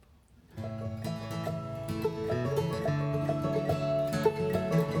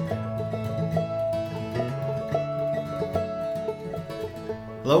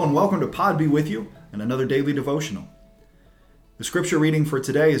Hello and welcome to Pod Be With You and another daily devotional. The scripture reading for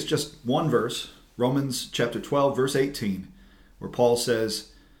today is just one verse, Romans chapter 12, verse 18, where Paul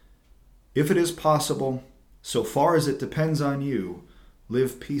says, "If it is possible, so far as it depends on you,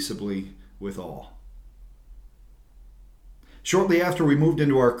 live peaceably with all." Shortly after we moved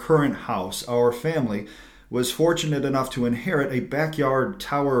into our current house, our family was fortunate enough to inherit a backyard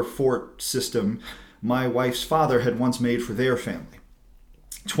tower fort system my wife's father had once made for their family.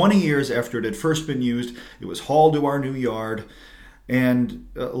 20 years after it had first been used, it was hauled to our new yard, and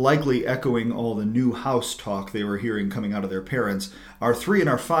likely echoing all the new house talk they were hearing coming out of their parents, our 3 and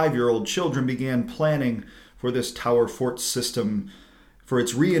our 5-year-old children began planning for this tower fort system for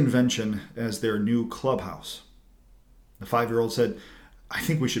its reinvention as their new clubhouse. The 5-year-old said, "I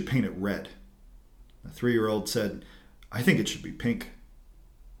think we should paint it red." The 3-year-old said, "I think it should be pink."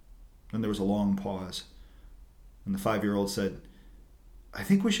 Then there was a long pause, and the 5-year-old said, "I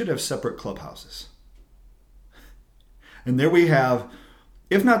think we should have separate clubhouses." And there we have,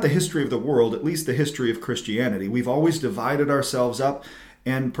 if not the history of the world, at least the history of Christianity. We've always divided ourselves up,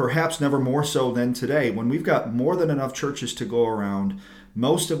 and perhaps never more so than today, when we've got more than enough churches to go around,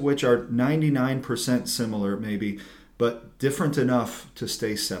 most of which are 99% similar maybe, but different enough to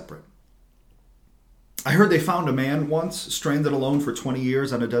stay separate. I heard they found a man once stranded alone for 20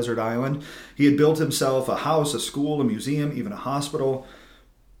 years on a desert island. He had built himself a house, a school, a museum, even a hospital.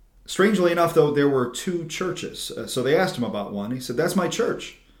 Strangely enough, though, there were 2 churches. So they asked him about one. He said, "That's my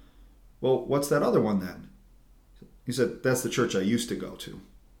church." "Well, what's that other one then?" He said, "That's the church I used to go to."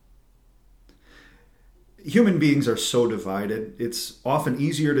 Human beings are so divided, it's often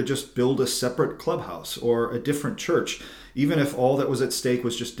easier to just build a separate clubhouse or a different church, even if all that was at stake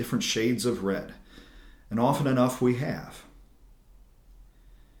was just different shades of red. And often enough we have.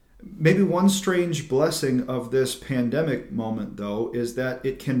 Maybe one strange blessing of this pandemic moment, though, is that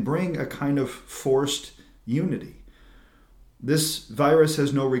it can bring a kind of forced unity. This virus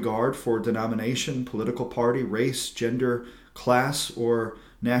has no regard for denomination, political party, race, gender, class, or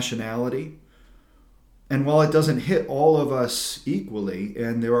nationality. And while it doesn't hit all of us equally,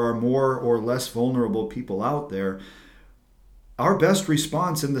 and there are more or less vulnerable people out there, our best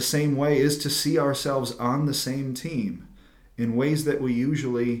response in the same way is to see ourselves on the same team in ways that we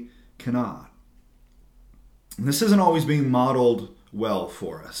usually cannot. And this isn't always being modeled well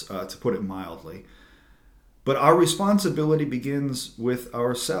for us, to put it mildly. But our responsibility begins with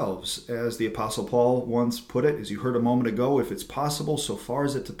ourselves. As the Apostle Paul once put it, as you heard a moment ago, "If it's possible, so far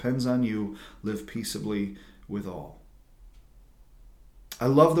as it depends on you, live peaceably with all." I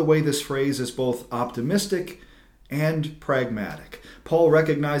love the way this phrase is both optimistic and pragmatic. Paul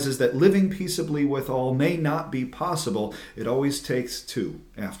recognizes that living peaceably with all may not be possible. It always takes 2,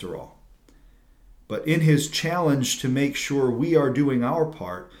 after all. But in his challenge to make sure we are doing our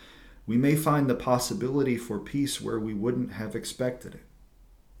part, we may find the possibility for peace where we wouldn't have expected it.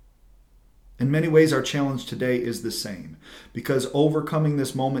 In many ways, our challenge today is the same, because overcoming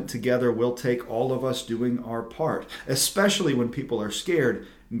this moment together will take all of us doing our part, especially when people are scared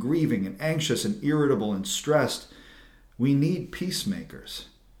and grieving and anxious and irritable and stressed. We need peacemakers,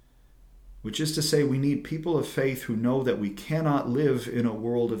 which is to say we need people of faith who know that we cannot live in a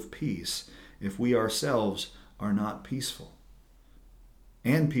world of peace if we ourselves are not peaceful.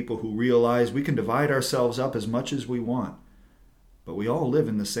 And people who realize we can divide ourselves up as much as we want, but we all live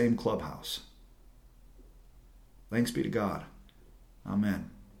in the same clubhouse. Thanks be to God.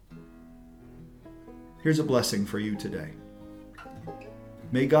 Amen. Here's a blessing for you today.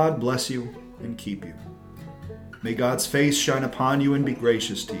 May God bless you and keep you. May God's face shine upon you and be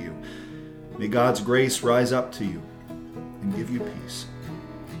gracious to you. May God's grace rise up to you and give you peace.